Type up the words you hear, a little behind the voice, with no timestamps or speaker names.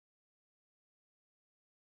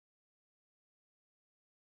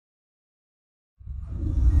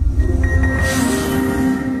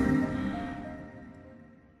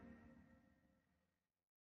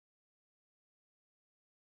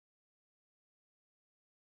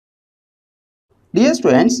Dear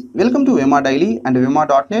students, welcome to Vyoma Daily and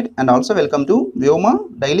Vyoma.net and also welcome to Vyoma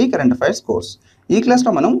Daily Current Affairs course. ఈ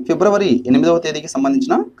క్లాస్లో మనం ఫిబ్రవరి 8వ తేదీకి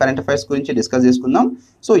సంబంధించిన కరెంట్ అఫైర్స్ గురించి డిస్కస్ చేసుకుందాం.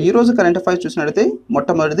 సో ఈ రోజు కరెంట్ అఫైర్స్ చూసినట్లయితే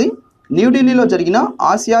మొట్టమొదటిది న్యూఢిల్లీలో జరిగిన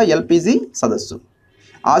ఆసియా ఎల్పిజి సదస్సు.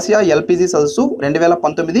 ఆసియా ఎల్పిజి సదస్సు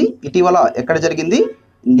 2019 ఇటీవల ఎక్కడ జరిగింది?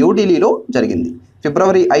 న్యూఢిల్లీలో జరిగింది.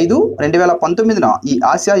 ఫిబ్రవరి 5, 2019న ఈ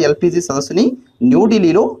ఆసియా ఎల్పిజి సదస్సుని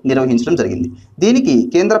న్యూఢిల్లీలో నిర్వహించడం జరిగింది. దీనికి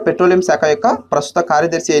కేంద్ర పెట్రోలియం శాఖ యొక్క ప్రస్తుత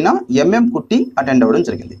కార్యదర్శి అయిన ఎంఎం కుట్టి అటెండ్ అవ్వడం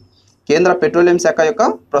జరిగింది. కేంద్ర పెట్రోలియం శాఖ యొక్క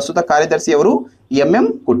ప్రస్తుత కార్యదర్శి ఎవరు? ఎంఎం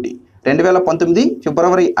కుట్టి. 2019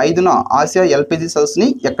 ఫిబ్రవరి 5న ఆసియా ఎల్పిజి సదస్సుని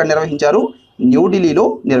ఎక్కడ నిర్వహించారు? న్యూఢిల్లీలో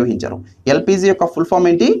నిర్వహించారు. ఎల్పిజి యొక్క ఫుల్ ఫామ్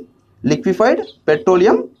ఏంటి? Liquefied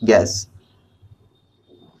petroleum gas.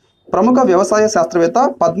 ప్రముఖ వ్యవసాయ శాస్త్రవేత్త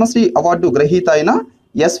పద్మశ్రీ అవార్డు గ్రహీత అయిన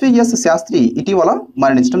ఎస్విఎస్ శాస్త్రి ఇటీవల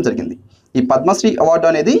మరణించడం జరిగింది. ఈ పద్మశ్రీ అవార్డు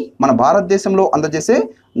అనేది మన భారతదేశంలో అందజేసే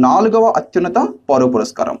 4వ అత్యున్నత పౌర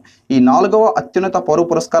పురస్కారం. ఈ 4వ అత్యున్నత పౌర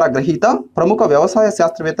పురస్కార గ్రహీత ప్రముఖ వ్యవసాయ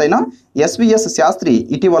శాస్త్రవేత్త అయిన ఎస్విఎస్ శాస్త్రి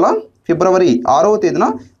ఇటీవల ఫిబ్రవరి 6వ తేదీన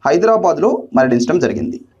హైదరాబాద్లో మరణించడం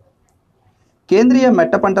జరిగింది. కేంద్రీయ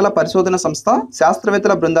మెట్ట పంటల పరిశోధన సంస్థ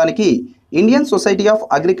శాస్త్రవేత్తల బృందానికి Indian society of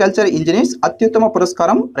agriculture engineers అత్యుత్తమ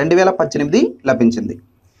పురస్కారం 2018 లభించింది.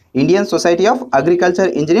 Indian society of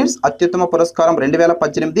agriculture engineers అత్యుత్తమ పురస్కారం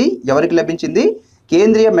 2018 ఎవరికి లభించింది?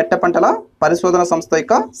 కేంద్రీయ మెట్ట పంటల పరిశోధన సంస్థ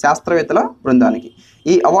యొక్క శాస్త్రవేత్తల బృందానికి.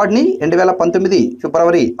 ఈ అవార్డుని 2019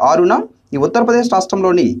 ఫిబ్రవరి 6న ఈ ఉత్తరప్రదేశ్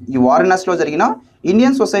రాష్ట్రంలోని ఈ వారణాసిలో జరిగిన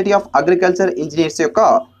Indian society of agriculture engineers యొక్క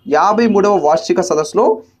 53వ వార్షిక సదస్సులో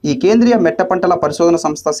ఈ కేంద్రీయ మెట్ట పంటల పరిశోధన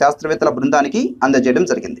సంస్థ శాస్త్రవేత్తల బృందానికి అందజేయడం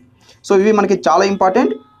జరిగింది. సో ఇవి మనకి చాలా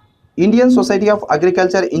important. Indian society of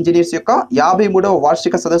agriculture engineers యొక్క 53వ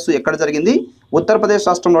వార్షిక సదస్సు ఎక్కడ జరిగింది? ఉత్తరప్రదేశ్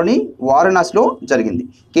రాష్ట్రంలోని వారణాసిలో జరిగింది.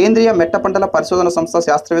 కేంద్రీయ మెట్ట పంటల పరిశోధన సంస్థ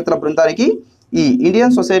శాస్త్రవేత్తల బృందానికి ఈ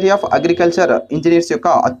Indian society of agriculture engineers యొక్క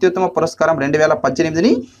అత్యుత్తమ పురస్కారం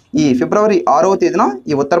 2018ని ఈ ఫిబ్రవరి 6వ తేదీన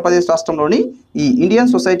ఈ ఉత్తరప్రదేశ్ రాష్ట్రంలోని ఈ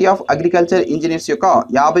Indian society of agriculture engineers యొక్క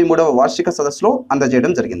 53వ వార్షిక సదస్సులో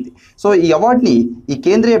అందజేయడం జరిగింది. సో ఈ అవార్డుని ఈ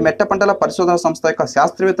కేంద్రీయ మెట్ట పంటల పరిశోధన సంస్థ యొక్క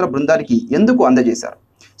శాస్త్రవేత్తల బృందానికి ఎందుకు అందజేశారు?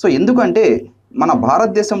 సో ఎందుకంటే మన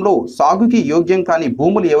భారతదేశంలో సాగుకి యోగ్యం కాని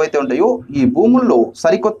భూములు ఏవైతే ఉంటాయో ఈ భూముల్లో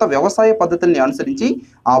సరికొత్త వ్యవసాయ పద్ధతుల్ని అనుసరించి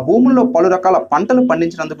ఆ భూముల్లో పలు రకాల పంటలు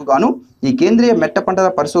పండించినందుకు గాను ఈ కేంద్రీయ మెట్ట పంటల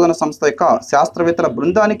పరిశోధన సంస్థ యొక్క శాస్త్రవేత్తల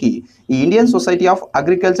బృందానికి ఈ Indian society of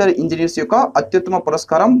agriculture engineers యొక్క అత్యుత్తమ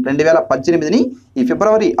పురస్కారం 2018ని ఈ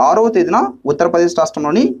ఫిబ్రవరి 6వ తేదీన ఉత్తరప్రదేశ్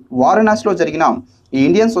రాష్ట్రంలోని వారణాసిలో జరిగిన ఈ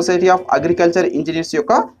Indian society of agriculture engineers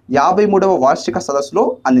యొక్క 53వ వార్షిక సదస్సులో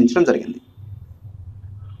అందించడం జరిగింది.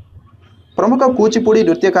 ప్రముఖ కూచిపూడి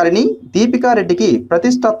నృత్యకారిణి దీపికా రెడ్డికి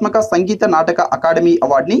ప్రతిష్టాత్మక సంగీత నాటక అకాడమీ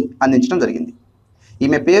అవార్డుని అందించడం జరిగింది.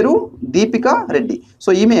 ఈమె పేరు దీపికా రెడ్డి. సో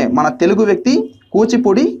ఈమె మన తెలుగు వ్యక్తి,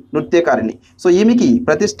 కూచిపూడి నృత్యకారిణి. సో ఈమెకి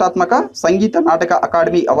ప్రతిష్టాత్మక సంగీత నాటక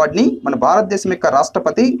అకాడమీ అవార్డుని మన భారతదేశం యొక్క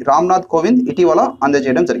రాష్ట్రపతి రామ్నాథ్ కోవింద్ ఇటీవల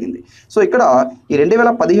అందజేయడం జరిగింది. సో ఇక్కడ ఈ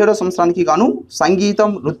 2017 సంవత్సరానికి గాను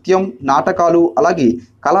సంగీతం, నృత్యం, నాటకాలు అలాగే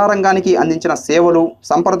కళారంగానికి అందించిన సేవలు,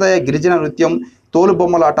 సంప్రదాయ గిరిజన నృత్యం,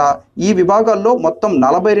 తోలుబొమ్మలాట ఈ విభాగాల్లో మొత్తం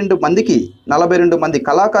 42 మంది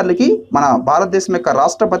కళాకారులకి మన భారతదేశం యొక్క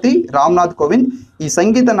రాష్ట్రపతి రామ్నాథ్ కోవింద్ ఈ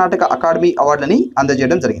సంగీత నాటక అకాడమీ అవార్డులని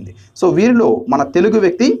అందజేయడం జరిగింది. సో వీరిలో మన తెలుగు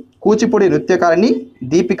వ్యక్తి కూచిపూడి నృత్యకారిణి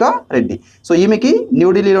దీపికా రెడ్డి. సో ఈమెకి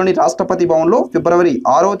న్యూఢిల్లీలోని రాష్ట్రపతి భవన్లో ఫిబ్రవరి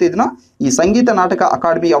 6వ తేదీన ఈ సంగీత నాటక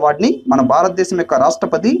అకాడమీ అవార్డుని మన భారతదేశం యొక్క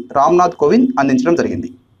రాష్ట్రపతి రామ్నాథ్ కోవింద్ అందించడం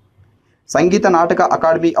జరిగింది. సంగీత నాటక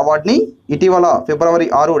అకాడమీ అవార్డుని ఇటీవల ఫిబ్రవరి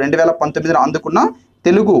 6, 2019న అందుకున్న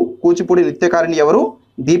తెలుగు కూచిపూడి నృత్యకారిణి ఎవరు?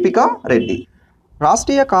 దీపికా రెడ్డి.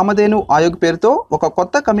 రాష్ట్రీయ కామధేను ఆయోగ్ పేరుతో ఒక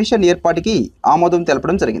కొత్త కమిషన్ ఏర్పాటుకి ఆమోదం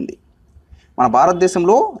తెలపడం జరిగింది. మన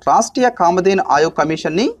భారతదేశంలో రాష్ట్రీయ కామధేను ఆయోగ్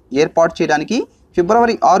కమిషన్ని ఏర్పాటు చేయడానికి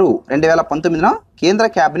ఫిబ్రవరి 6, 2019న కేంద్ర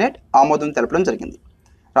కేబినెట్ ఆమోదం తెలపడం జరిగింది.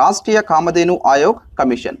 రాష్ట్రీయ కామధేను ఆయోగ్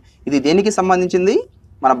కమిషన్ ఇది దేనికి సంబంధించింది?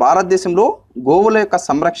 మన భారతదేశంలో గోవుల యొక్క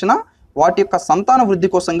సంరక్షణ, వాటి యొక్క సంతాన వృద్ధి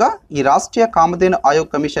కోసంగా ఈ రాష్ట్రీయ కామధేను ఆయోగ్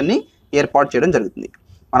కమిషన్ని ఏర్పాటు చేయడం జరుగుతుంది.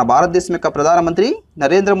 మన భారతదేశం యొక్క ప్రధానమంత్రి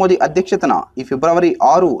నరేంద్ర మోదీ అధ్యక్షతన ఈ ఫిబ్రవరి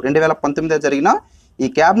 6, 2019 జరిగిన ఈ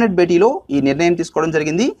కేబినెట్ భేటీలో ఈ నిర్ణయం తీసుకోవడం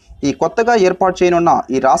జరిగింది. ఈ కొత్తగా ఏర్పాటు చేయనున్న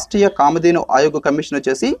ఈ రాష్ట్రీయ కామధేను ఆయోగ్ కమిషన్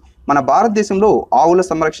వచ్చేసి మన భారతదేశంలో ఆవుల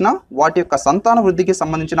సంరక్షణ, వాటి యొక్క సంతాన వృద్ధికి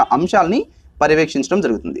సంబంధించిన అంశాలని పర్యవేక్షించడం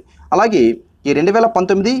జరుగుతుంది. అలాగే ఈ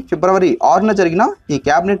 2019 ఫిబ్రవరి 6న జరిగిన ఈ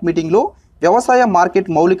కేబినెట్ మీటింగ్లో వ్యవసాయ మార్కెట్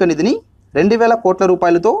మౌలిక నిధిని 2000 కోట్ల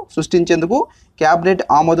రూపాయలతో సృష్టించేందుకు కేబినెట్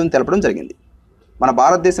ఆమోదం తెలపడం జరిగింది. మన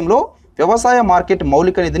భారతదేశంలో వ్యవసాయ మార్కెట్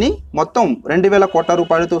మౌలిక నిధిని మొత్తం 2000 కోట్ల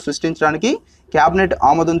రూపాయలతో సృష్టించడానికి కేబినెట్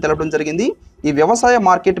ఆమోదం తెలపడం జరిగింది. ఈ వ్యవసాయ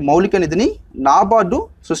మార్కెట్ మౌలిక నిధిని నాబార్డు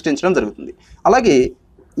సృష్టించడం జరుగుతుంది. అలాగే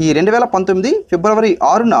ఈ 2019 ఫిబ్రవరి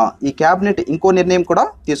 6న ఈ క్యాబినెట్ ఇంకో నిర్ణయం కూడా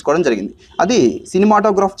తీసుకోవడం జరిగింది. అది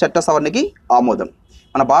సినిమాటోగ్రాఫ్ చట్ట సవరణకి ఆమోదం.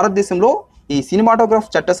 మన భారతదేశంలో ఈ సినిమాటోగ్రాఫ్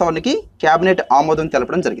చట్ట సవరణకి క్యాబినెట్ ఆమోదం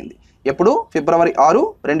తెలపడం జరిగింది. ఎప్పుడు? ఫిబ్రవరి 6,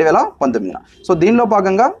 2019. సో దీనిలో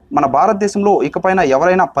భాగంగా మన భారతదేశంలో ఇకపైన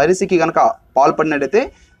ఎవరైనా పైరసీకి కనుక పాల్పడినట్టయితే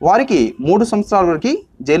వారికి 3 సంవత్సరాల వరకు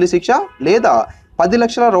జైలు శిక్ష లేదా 10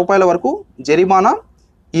 లక్షల రూపాయల వరకు జరిమానా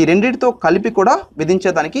ఈ రెండింటితో కలిపి కూడా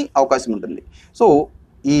విధించేదానికి అవకాశం ఉంటుంది. సో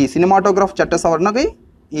ఈ సినిమాటోగ్రాఫ్ చట్ట సవరణకి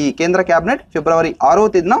ఈ కేంద్ర క్యాబినెట్ ఫిబ్రవరి 6వ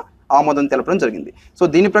తేదీన ఆమోదం తెలపడం జరిగింది. సో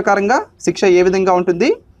దీని ప్రకారంగా శిక్ష ఏ విధంగా ఉంటుంది?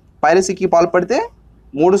 పైరసీకి పాల్పడితే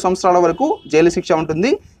 3 సంవత్సరాల వరకు జైలు శిక్ష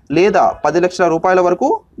ఉంటుంది, లేదా 10 లక్షల రూపాయల వరకు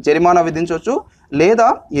జరిమానా విధించవచ్చు, లేదా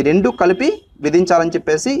ఈ రెండు కలిపి విధించాలని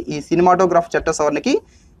చెప్పేసి ఈ సినిమాటోగ్రాఫ్ చట్ట సవరణకి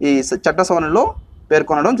ఈ చట్ట సవరణలో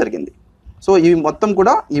పేర్కొనడం జరిగింది. సో ఇవి మొత్తం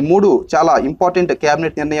కూడా ఈ 3 చాలా ఇంపార్టెంట్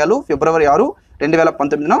క్యాబినెట్ నిర్ణయాలు ఫిబ్రవరి 6,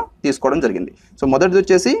 2019న తీసుకోవడం జరిగింది. సో మొదటిది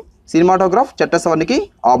వచ్చేసి సినిమాటోగ్రాఫ్ చట్ట సవరణకి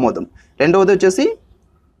ఆమోదం, రెండవది వచ్చేసి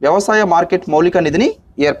వ్యవసాయ మార్కెట్ మౌలిక నిధిని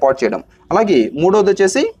ఏర్పాటు చేయడం, అలాగే మూడవది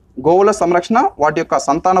వచ్చేసి గోవుల సంరక్షణ వాటి యొక్క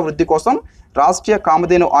సంతాన వృద్ధి కోసం రాష్ట్రీయ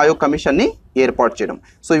కామధేను ఆయోగ్ కమిషన్ని ఏర్పాటు చేయడం.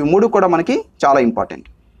 సో ఇవి 3 కూడా మనకి చాలా ఇంపార్టెంట్.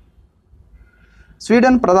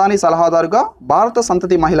 స్వీడన్ ప్రధాని సలహాదారుగా భారత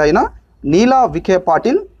సంతతి మహిళ అయిన నీలా విఖే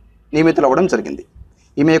పాటిల్ నియమితులవ్వడం జరిగింది.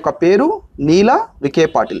 ఈమె యొక్క పేరు నీలా విఖే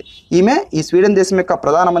పాటిల్. ఈమె ఈ స్వీడన్ దేశం యొక్క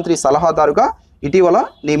ప్రధానమంత్రి సలహాదారుగా ఇటీవల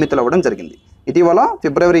నియమితులవ్వడం జరిగింది. ఇటీవల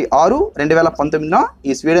ఫిబ్రవరి 6, 2019న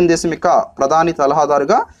ఈ స్వీడన్ దేశం యొక్క ప్రధాని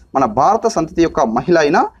సలహాదారుగా మన భారత సంతతి యొక్క మహిళ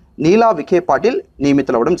అయిన నీలా విఖే పాటిల్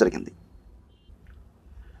నియమితులవ్వడం జరిగింది.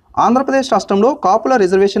 ఆంధ్రప్రదేశ్ రాష్ట్రంలో కాపుల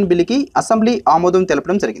రిజర్వేషన్ బిల్లుకి అసెంబ్లీ ఆమోదం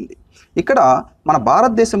తెలపడం జరిగింది. ఇక్కడ మన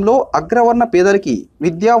భారతదేశంలో అగ్రవర్ణ పేదలకి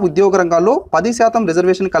విద్యా ఉద్యోగ రంగాల్లో 10%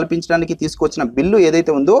 రిజర్వేషన్ కల్పించడానికి తీసుకొచ్చిన బిల్లు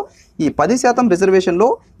ఏదైతే ఉందో ఈ 10% రిజర్వేషన్లో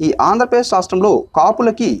ఈ ఆంధ్రప్రదేశ్ రాష్ట్రంలో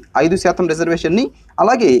కాపులకి 5% రిజర్వేషన్ని,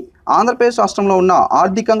 అలాగే ఆంధ్రప్రదేశ్ రాష్ట్రంలో ఉన్న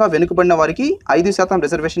ఆర్థికంగా వెనుకబడిన వారికి 5%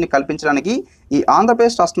 రిజర్వేషన్ని కల్పించడానికి ఈ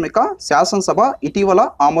ఆంధ్రప్రదేశ్ రాష్ట్రం యొక్క శాసనసభ ఇటీవల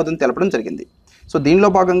ఆమోదం తెలపడం జరిగింది. సో దీనిలో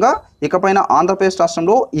భాగంగా ఇకపైన ఆంధ్రప్రదేశ్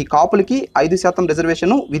రాష్ట్రంలో ఈ కాపులకి 5%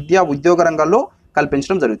 రిజర్వేషన్ విద్యా ఉద్యోగ రంగాల్లో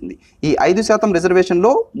కల్పించడం జరుగుతుంది. ఈ 5%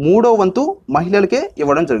 రిజర్వేషన్లో 3వ వంతు మహిళలకే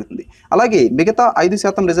ఇవ్వడం జరుగుతుంది. అలాగే మిగతా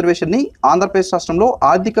 5% రిజర్వేషన్ని ఆంధ్రప్రదేశ్ రాష్ట్రంలో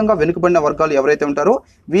ఆర్థికంగా వెనుకబడిన వర్గాలు ఎవరైతే ఉంటారో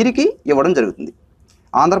వీరికి ఇవ్వడం జరుగుతుంది.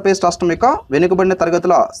 ఆంధ్రప్రదేశ్ రాష్ట్రం యొక్క వెనుకబడిన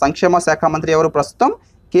తరగతుల సంక్షేమ శాఖ మంత్రి ఎవరు? ప్రస్తుతం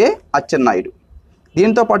కె అచ్చెన్నాయుడు.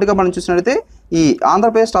 దీంతో పాటుగా మనం చూసినట్లయితే ఈ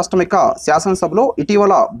ఆంధ్రప్రదేశ్ రాష్ట్రం యొక్క శాసనసభలో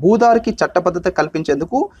ఇటీవల భూదారికి చట్టబద్ధత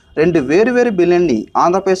కల్పించేందుకు 2 వేరువేరు బిల్లుల్ని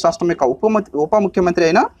ఆంధ్రప్రదేశ్ రాష్ట్రం యొక్క ఉప ముఖ్యమంత్రి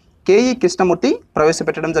అయిన కేఈ కృష్ణమూర్తి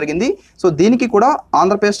ప్రవేశపెట్టడం జరిగింది. సో దీనికి కూడా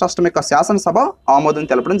ఆంధ్రప్రదేశ్ రాష్ట్రం యొక్క శాసనసభ ఆమోదం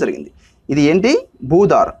తెలపడం జరిగింది. ఇది ఏంటి?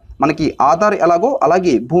 భూదార్. మనకి ఆధార్ ఎలాగో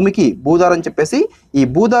అలాగే భూమికి భూదార్ అని చెప్పేసి ఈ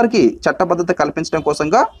భూదార్కి చట్టబద్ధత కల్పించడం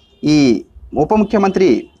కోసంగా ఈ ఉప ముఖ్యమంత్రి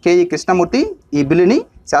కేఈ కృష్ణమూర్తి ఈ బిల్లుని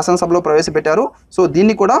శాసనసభలో ప్రవేశపెట్టారు. సో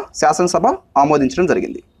దీన్ని కూడా శాసనసభ ఆమోదించడం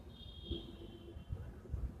జరిగింది.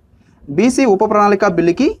 బీసీ ఉప ప్రణాళిక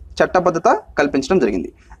బిల్లుకి చట్టబద్ధత కల్పించడం జరిగింది.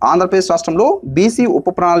 ఆంధ్రప్రదేశ్ రాష్ట్రంలో బీసీ ఉప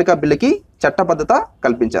ప్రణాళిక బిల్లుకి చట్టబద్ధత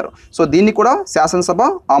కల్పించారు. సో దీన్ని కూడా శాసనసభ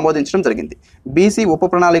ఆమోదించడం జరిగింది. బీసీ ఉప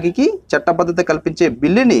ప్రణాళికకి చట్టబద్ధత కల్పించే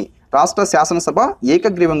బిల్లుని రాష్ట్ర శాసనసభ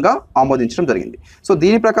ఏకగ్రీవంగా ఆమోదించడం జరిగింది. సో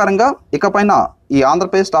దీని ప్రకారంగా ఇకపైన ఈ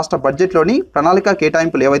ఆంధ్రప్రదేశ్ రాష్ట్ర బడ్జెట్లోని ప్రణాళిక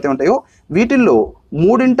కేటాయింపులు ఏవైతే ఉంటాయో వీటిల్లో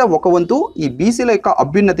 3/1 వంతు ఈ బీసీల యొక్క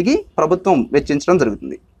అభ్యున్నతికి ప్రభుత్వం వెచ్చించడం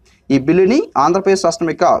జరుగుతుంది. ఈ బిల్లుని ఆంధ్రప్రదేశ్ రాష్ట్రం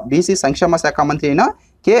యొక్క బీసీ సంక్షేమ శాఖ మంత్రి అయిన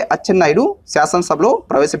కె అచ్చెన్నాయుడు శాసనసభలో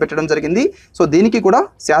ప్రవేశపెట్టడం జరిగింది. సో దీనికి కూడా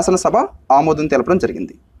శాసనసభ ఆమోదం తెలపడం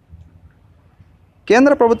జరిగింది.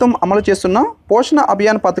 కేంద్ర ప్రభుత్వం అమలు చేస్తున్న పోషణ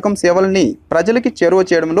అభియాన్ పథకం సేవలని ప్రజలకి చేరువ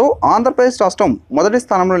చేయడంలో ఆంధ్రప్రదేశ్ రాష్ట్రం మొదటి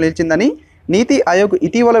స్థానంలో నిలిచిందని నీతి ఆయోగ్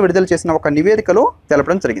ఇటీవల విడుదల చేసిన ఒక నివేదికలో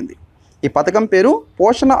తెలపడం జరిగింది. ఈ పథకం పేరు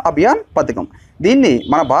పోషణ అభియాన్ పథకం. దీన్ని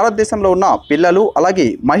మన భారతదేశంలో ఉన్న పిల్లలు అలాగే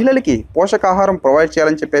మహిళలకి పోషకాహారం ప్రొవైడ్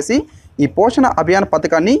చేయాలని చెప్పేసి ఈ పోషణ అభియాన్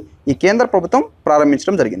పథకాన్ని ఈ కేంద్ర ప్రభుత్వం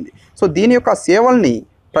ప్రారంభించడం జరిగింది. సో దీని యొక్క సేవల్ని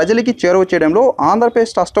ప్రజలకి చేరువ చేయడంలో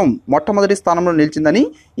ఆంధ్రప్రదేశ్ రాష్ట్రం మొట్టమొదటి స్థానంలో నిలిచిందని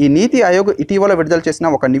ఈ నీతి ఆయోగ్ ఇటీవల విడుదల చేసిన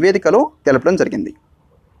ఒక నివేదికలో తెలపడం జరిగింది.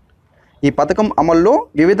 ఈ పథకం అమల్లో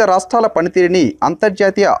వివిధ రాష్ట్రాల పనితీరుని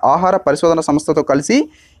అంతర్జాతీయ ఆహార పరిశోధన సంస్థతో కలిసి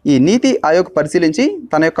ఈ నీతి ఆయోగ్ పరిశీలించి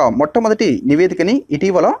తన యొక్క మొట్టమొదటి నివేదికని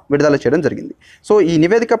ఇటీవల విడుదల చేయడం జరిగింది. సో ఈ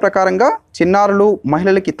నివేదిక ప్రకారంగా చిన్నారులు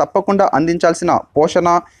మహిళలకి తప్పకుండా అందించాల్సిన పోషణ,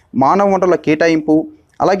 మానవ వనరుల కేటాయింపు,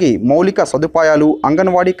 అలాగే మౌలిక సదుపాయాలు,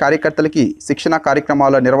 అంగన్వాడీ కార్యకర్తలకి శిక్షణ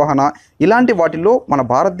కార్యక్రమాల నిర్వహణ ఇలాంటి వాటిల్లో మన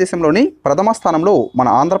భారతదేశంలోని ప్రథమ స్థానంలో మన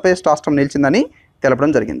ఆంధ్రప్రదేశ్ రాష్ట్రం నిలిచిందని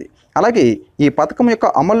తెలపడం జరిగింది. అలాగే ఈ పథకం యొక్క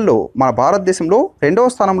అమలులో మన భారతదేశంలో 2వ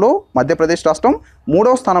స్థానంలో మధ్యప్రదేశ్ రాష్ట్రం,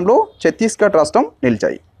 3వ స్థానంలో ఛత్తీస్గఢ్ రాష్ట్రం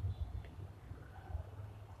నిలిచాయి.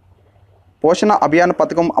 పోషణ అభియాన్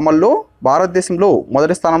పథకం అమల్లో భారతదేశంలో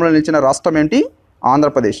మొదటి స్థానంలో నిలిచిన రాష్ట్రం ఏంటి?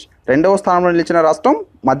 ఆంధ్రప్రదేశ్. రెండవ స్థానంలో నిలిచిన రాష్ట్రం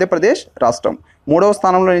మధ్యప్రదేశ్ రాష్ట్రం. మూడవ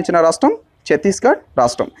స్థానంలో నిలిచిన రాష్ట్రం ఛత్తీస్గఢ్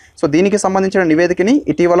రాష్ట్రం. సో దీనికి సంబంధించిన నివేదికని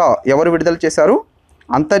ఇటీవల ఎవరు విడుదల చేశారు?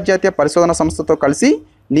 అంతర్జాతీయ పరిశోధన సంస్థతో కలిసి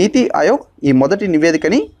నీతి ఆయోగ్ ఈ మొదటి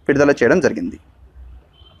నివేదికని విడుదల చేయడం జరిగింది.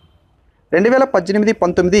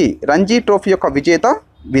 2018-19 రంజీ ట్రోఫీ యొక్క విజేత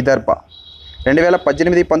విదర్భ.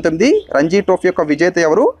 2018-19 రంజీ ట్రోఫీ యొక్క విజేత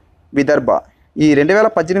ఎవరు? విదర్భ. ఈ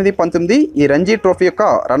 2018-19 ఈ రంజీ ట్రోఫీ యొక్క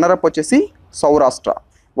రన్నరప్ వచ్చేసి సౌరాష్ట్ర.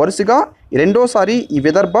 వరుసగా రెండోసారి ఈ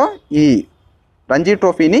విదర్భ ఈ రంజీ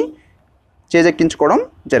ట్రోఫీని చేజెక్కించుకోవడం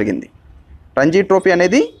జరిగింది. రంజీ ట్రోఫీ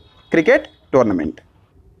అనేది క్రికెట్ టోర్నమెంట్.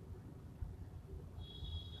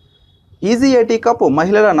 ఈజీ ఏటీ కప్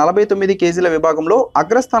మహిళల 49 కేజీల విభాగంలో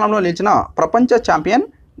అగ్రస్థానంలో నిలిచిన ప్రపంచ ఛాంపియన్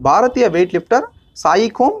భారతీయ వెయిట్ లిఫ్టర్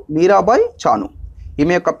సాయిఖోమ్ మీరాబాయ్ చాను.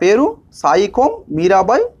 ఈమె యొక్క పేరు సాయిఖోమ్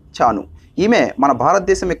మీరాబాయ్ చాను. ఈమె మన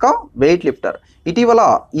భారతదేశం యొక్క వెయిట్ లిఫ్టర్. ఇటీవల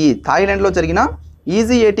ఈ థాయిలాండ్లో జరిగిన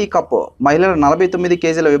ఈజీ ఏటీ కప్ మహిళల 49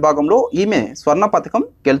 కేజీల విభాగంలో ఈమె స్వర్ణ పథకం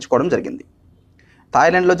గెలుచుకోవడం జరిగింది.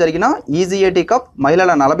 థాయిలాండ్లో జరిగిన ఈజీ ఏటీ కప్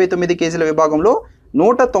మహిళల 49 కేజీల విభాగంలో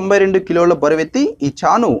 192 కిలోల బరువెత్తి ఈ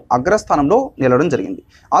చాను అగ్రస్థానంలో నిలవడం జరిగింది.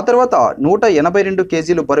 ఆ తర్వాత 182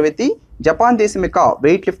 కేజీలు బరువెత్తి జపాన్ దేశం యొక్క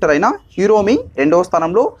వెయిట్ లిఫ్టర్ అయిన హిరోమి రెండవ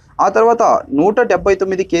స్థానంలో, ఆ తర్వాత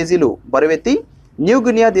 179 కేజీలు బరువెత్తి న్యూ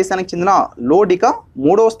గినియా దేశానికి చెందిన లోడికా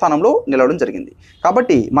మూడవ స్థానంలో నిలవడం జరిగింది.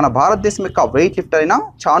 కాబట్టి మన భారతదేశం యొక్క వెయిట్ లిఫ్టర్ అయిన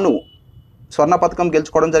చాను స్వర్ణ పథకం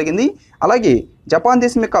గెలుచుకోవడం జరిగింది. అలాగే జపాన్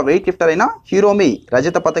దేశం యొక్క వెయిట్ లిఫ్టర్ అయిన హిరోమి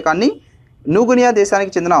రజత పథకాన్ని, న్యూ గినియా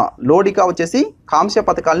దేశానికి చెందిన లోడికా వచ్చేసి కాంస్య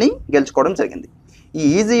పథకాల్ని గెలుచుకోవడం జరిగింది. ఈ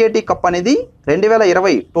ఈజీ ఏటీ కప్ అనేది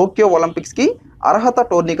 2020 టోక్యో ఒలింపిక్స్కి అర్హత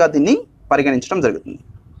టోర్నీగా దీన్ని పరిగణించడం జరుగుతుంది.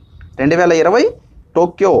 2020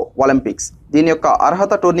 టోక్యో ఒలింపిక్స్ దీని యొక్క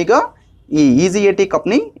అర్హత టోర్నీగా ఈ ఈజీ ఏటీ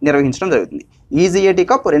కప్ని నిర్వహించడం జరుగుతుంది. ఈజీ ఏటీ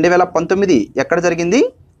కప్ 2019 ఎక్కడ జరిగింది?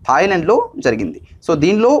 థాయిలాండ్లో జరిగింది. సో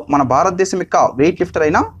దీనిలో మన భారతదేశం యొక్క వెయిట్ లిఫ్టర్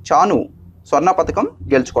అయిన చాను స్వర్ణ పథకం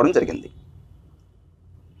గెలుచుకోవడం జరిగింది.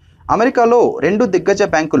 అమెరికాలో 2 దిగ్గజ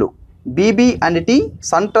బ్యాంకులు BB&T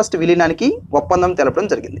సన్ ట్రస్ట్ విలీనానికి ఒప్పందం తెలపడం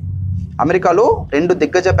జరిగింది. అమెరికాలో 2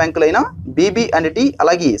 దిగ్గజ బ్యాంకులైన BB&T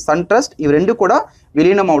అలాగే సన్ ట్రస్ట్ ఇవి రెండు కూడా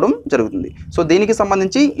విలీనం అవడం జరుగుతుంది. సో దీనికి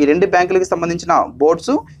సంబంధించి ఈ 2 బ్యాంకులకు సంబంధించిన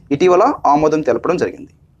బోర్డ్స్ ఇటీవల ఆమోదం తెలపడం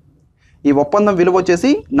జరిగింది. ఈ ఒప్పందం విలువ వచ్చేసి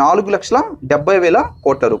 4,70,000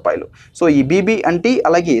 కోట్ల రూపాయలు. సో ఈ BB&T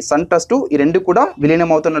అలాగే సన్ ట్రస్ట్ ఈ రెండు కూడా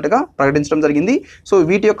విలీనం అవుతున్నట్టుగా ప్రకటించడం జరిగింది. సో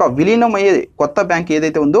వీటి యొక్క విలీనం అయ్యే కొత్త బ్యాంక్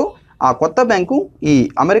ఏదైతే ఉందో ఆ కొత్త బ్యాంకు ఈ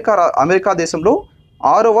అమెరికా దేశంలో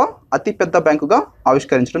 6వ అతిపెద్ద బ్యాంకుగా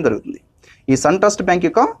ఆవిష్కరించడం జరుగుతుంది. ఈ సన్ ట్రస్ట్ బ్యాంక్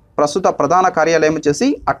యొక్క ప్రస్తుత ప్రధాన కార్యాలయం వచ్చేసి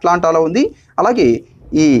అట్లాంటాలో ఉంది. అలాగే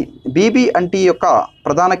ఈ BB&T యొక్క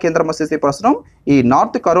ప్రధాన కేంద్రం వచ్చేసి ప్రస్తుతం ఈ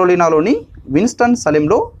నార్త్ కరోలినాలోని విన్స్టన్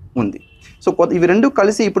సలీంలో ఉంది. సో ఇవి రెండు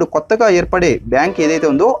కలిసి ఇప్పుడు కొత్తగా ఏర్పడే బ్యాంక్ ఏదైతే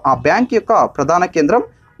ఉందో ఆ బ్యాంక్ యొక్క ప్రధాన కేంద్రం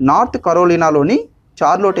నార్త్ కరోలినాలోని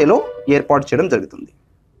చార్లోటేలో ఏర్పాటు చేయడం జరుగుతుంది.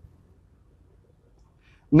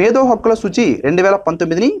 మేధో హక్కుల సూచి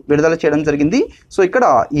 2019ని విడుదల చేయడం జరిగింది. సో ఇక్కడ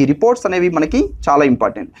ఈ రిపోర్ట్స్ అనేవి మనకి చాలా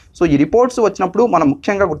ఇంపార్టెంట్. సో ఈ రిపోర్ట్స్ వచ్చినప్పుడు మనం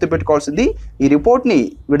ముఖ్యంగా గుర్తుపెట్టుకోవాల్సింది ఈ రిపోర్ట్ని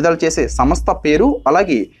విడుదల చేసే సంస్థ పేరు,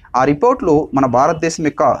 అలాగే ఆ రిపోర్ట్లో మన భారతదేశం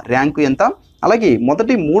యొక్క ర్యాంకు ఎంత, అలాగే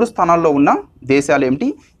మొదటి 3 స్థానాల్లో ఉన్న దేశాలు ఏమిటి,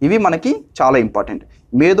 ఇవి మనకి చాలా ఇంపార్టెంట్.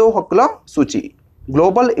 మేధో హక్కుల సూచి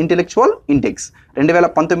గ్లోబల్ ఇంటెలెక్చువల్ ఇండెక్స్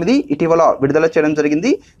 2019 ఇటీవల విడుదల చేయడం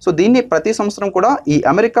జరిగింది. సో దీన్ని ప్రతి సంవత్సరం కూడా ఈ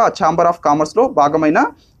అమెరికా ఛాంబర్ ఆఫ్ కామర్స్లో భాగమైన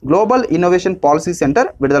గ్లోబల్ ఇన్నోవేషన్ పాలసీ సెంటర్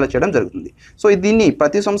విడుదల చేయడం జరుగుతుంది. సో దీన్ని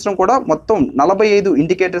ప్రతి సంవత్సరం కూడా మొత్తం 45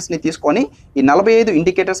 ఇండికేటర్స్ని తీసుకొని ఈ 45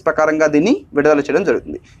 ఇండికేటర్స్ ప్రకారంగా దీన్ని విడుదల చేయడం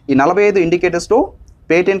జరుగుతుంది. ఈ 45 ఇండికేటర్స్లో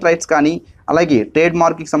పేటెంట్ రైట్స్ కానీ, అలాగే ట్రేడ్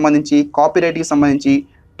మార్క్కి సంబంధించి, కాపీరైట్కి సంబంధించి,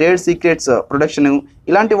 ట్రేడ్ సీక్రెట్స్ ప్రొటెక్షన్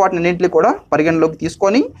ఇలాంటి వాటినన్నింటినీ కూడా పరిగణలోకి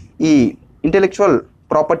తీసుకొని ఈ ఇంటెలెక్చువల్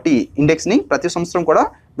ప్రాపర్టీ ఇండెక్స్ని ప్రతి సంవత్సరం కూడా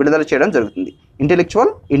విడుదల చేయడం జరుగుతుంది.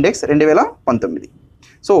 Intellectual index 2019.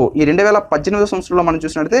 సో ఈ 2018 సంవత్సరంలో మనం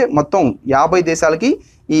చూసినట్లయితే మొత్తం 50 దేశాలకి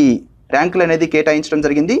ఈ ర్యాంకులు అనేది కేటాయించడం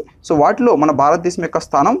జరిగింది. సో వాటిలో మన భారతదేశం యొక్క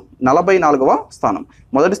స్థానం 44వ స్థానం.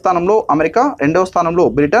 మొదటి స్థానంలో అమెరికా, రెండవ స్థానంలో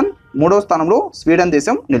బ్రిటన్, మూడవ స్థానంలో స్వీడన్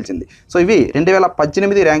దేశం నిలిచింది. సో ఇవి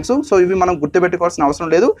 2018 ర్యాంక్స్. సో ఇవి మనం గుర్తుపెట్టుకోవాల్సిన అవసరం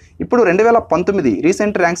లేదు. ఇప్పుడు 2019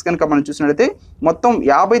 రీసెంట్ ర్యాంక్స్ కనుక మనం చూసినట్లయితే మొత్తం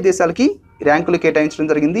 50 దేశాలకి ర్యాంకులు కేటాయించడం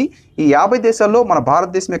జరిగింది. ఈ 50 దేశాల్లో మన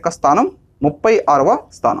భారతదేశం యొక్క స్థానం 36వ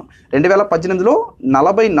స్థానం. 2018లో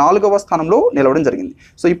 44వ స్థానంలో నిలవడం జరిగింది.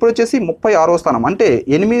 సో ఇప్పుడు వచ్చేసి 36వ స్థానం, అంటే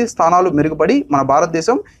 8 స్థానాలు మెరుగుపడి మన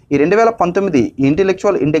భారతదేశం ఈ 2019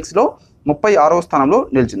 ఇంటెలెక్చువల్ ఇండెక్స్లో 36వ స్థానంలో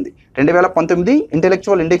నిలిచింది. 2019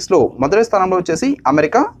 ఇంటెలెక్చువల్ ఇండెక్స్లో మొదటి స్థానంలో వచ్చేసి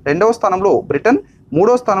అమెరికా, రెండవ స్థానంలో బ్రిటన్,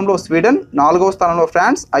 మూడవ స్థానంలో స్వీడన్, నాలుగవ స్థానంలో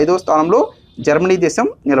ఫ్రాన్స్, ఐదవ స్థానంలో జర్మనీ దేశం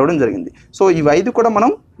నిలవడం జరిగింది. సో ఇవి 5 కూడా మనం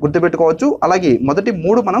గుర్తుపెట్టుకోవచ్చు. అలాగే మొదటి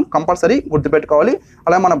 3 మనం కంపల్సరీ గుర్తుపెట్టుకోవాలి.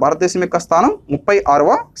 అలాగే మన భారతదేశం యొక్క స్థానం 36వ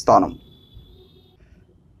స్థానం.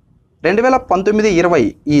 2019-20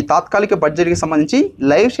 ఈ తాత్కాలిక బడ్జెట్కి సంబంధించి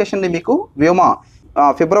లైవ్ సెషన్ని మీకు వ్యోమ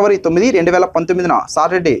ఫిబ్రవరి 9, 2019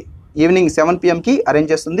 సాటర్డే ఈవినింగ్ 7 PM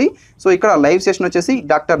అరేంజ్ చేస్తుంది. సో ఇక్కడ లైవ్ సెషన్ వచ్చేసి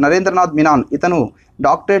డాక్టర్ నరేంద్రనాథ్ మీనన్, ఇతను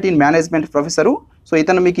doctorate in management professor. So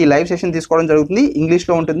ఇతను మీకు ఈ లైవ్ సెషన్ తీసుకోవడం జరుగుతుంది,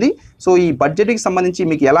 ఇంగ్లీష్లో ఉంటుంది. సో ఈ బడ్జెట్కి సంబంధించి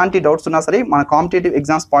మీకు ఎలాంటి డౌట్స్ ఉన్నా సరే మన కాంపిటేటివ్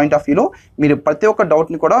ఎగ్జామ్స్ పాయింట్ ఆఫ్ వ్యూలో మీరు ప్రతి ఒక్క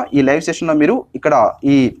డౌట్ని కూడా ఈ లైవ్ సెషన్లో మీరు ఇక్కడ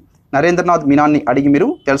ఈ నరేంద్రనాథ్ మీనాన్ని అడిగి మీరు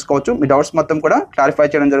తెలుసుకోవచ్చు. మీ డౌట్స్ మొత్తం కూడా క్లారిఫై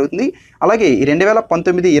చేయడం జరుగుతుంది. అలాగే ఈ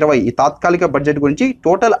 2019-20 ఈ తాత్కాలిక బడ్జెట్ గురించి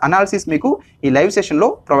టోటల్ అనాలిసిస్ మీకు ఈ లైవ్ సెషన్లో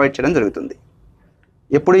ప్రొవైడ్ చేయడం జరుగుతుంది.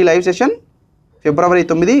 ఎప్పుడు ఈ లైవ్ సెషన్? ఫిబ్రవరి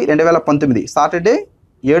 9, 2019 సాటర్డే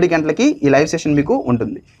 7 గంటలకి ఈ లైవ్ సెషన్ మీకు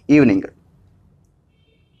ఉంటుంది ఈవినింగ్.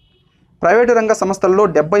 ప్రైవేటు రంగ సంస్థల్లో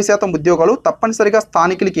 70% ఉద్యోగాలు తప్పనిసరిగా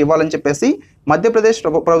స్థానికులకి ఇవ్వాలని చెప్పేసి మధ్యప్రదేశ్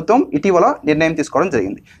ప్రభుత్వం ఇటీవల నిర్ణయం తీసుకోవడం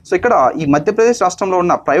జరిగింది. సో ఇక్కడ ఈ మధ్యప్రదేశ్ రాష్ట్రంలో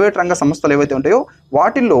ఉన్న ప్రైవేట్ రంగ సంస్థలు ఏవైతే ఉంటాయో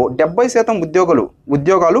వాటిల్లో 70%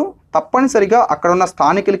 ఉద్యోగాలు తప్పనిసరిగా అక్కడ ఉన్న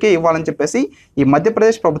స్థానికులకే ఇవ్వాలని చెప్పేసి ఈ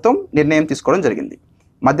మధ్యప్రదేశ్ ప్రభుత్వం నిర్ణయం తీసుకోవడం జరిగింది.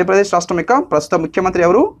 మధ్యప్రదేశ్ రాష్ట్రం యొక్క ప్రస్తుత ముఖ్యమంత్రి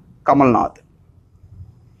ఎవరు? కమల్నాథ్.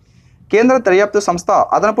 కేంద్ర దర్యాప్తు సంస్థ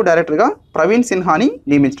అదనపు డైరెక్టర్గా ప్రవీణ్ సిన్హాని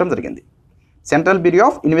నియమించడం జరిగింది. సెంట్రల్ బ్యూరో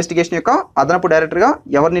ఆఫ్ ఇన్వెస్టిగేషన్ యొక్క అదనపు డైరెక్టర్గా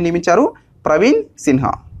ఎవరిని నియమించారు? ప్రవీణ్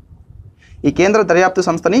సిన్హా. ఈ కేంద్ర దర్యాప్తు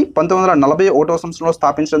సంస్థని 1941వ సంవత్సరంలో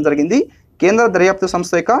స్థాపించడం జరిగింది. కేంద్ర దర్యాప్తు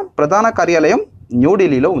సంస్థ యొక్క ప్రధాన కార్యాలయం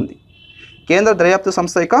న్యూఢిల్లీలో ఉంది. కేంద్ర దర్యాప్తు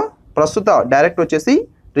సంస్థ యొక్క ప్రస్తుత డైరెక్టర్ వచ్చేసి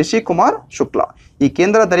రిషి కుమార్ శుక్లా. ఈ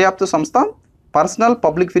కేంద్ర దర్యాప్తు సంస్థ పర్సనల్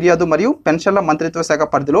పబ్లిక్ ఫిర్యాదు మరియు పెన్షన్ల మంత్రిత్వ శాఖ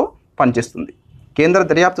పరిధిలో పనిచేస్తుంది. కేంద్ర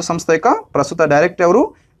దర్యాప్తు సంస్థ యొక్క ప్రస్తుత డైరెక్టర్ ఎవరు?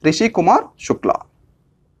 రిషి కుమార్ శుక్లా.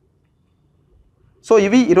 సో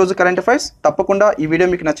ఇవి ఈరోజు కరెంట్ అఫైర్స్. తప్పకుండా ఈ వీడియో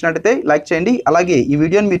మీకు నచ్చినట్టయితే లైక్ చేయండి. అలాగే ఈ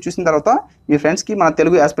వీడియోని మీరు చూసిన తర్వాత మీ ఫ్రెండ్స్కి, మన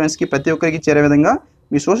తెలుగు ఆస్పిరెంట్స్కి ప్రతి ఒక్కరికి చేరే విధంగా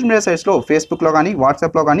మీ సోషల్ మీడియా సైట్స్లో ఫేస్బుక్లో కానీ,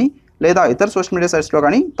 వాట్సాప్లో కానీ లేదా ఇతర సోషల్ మీడియా సైట్స్లో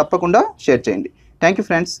కానీ తప్పకుండా షేర్ చేయండి. Thank you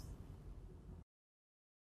friends.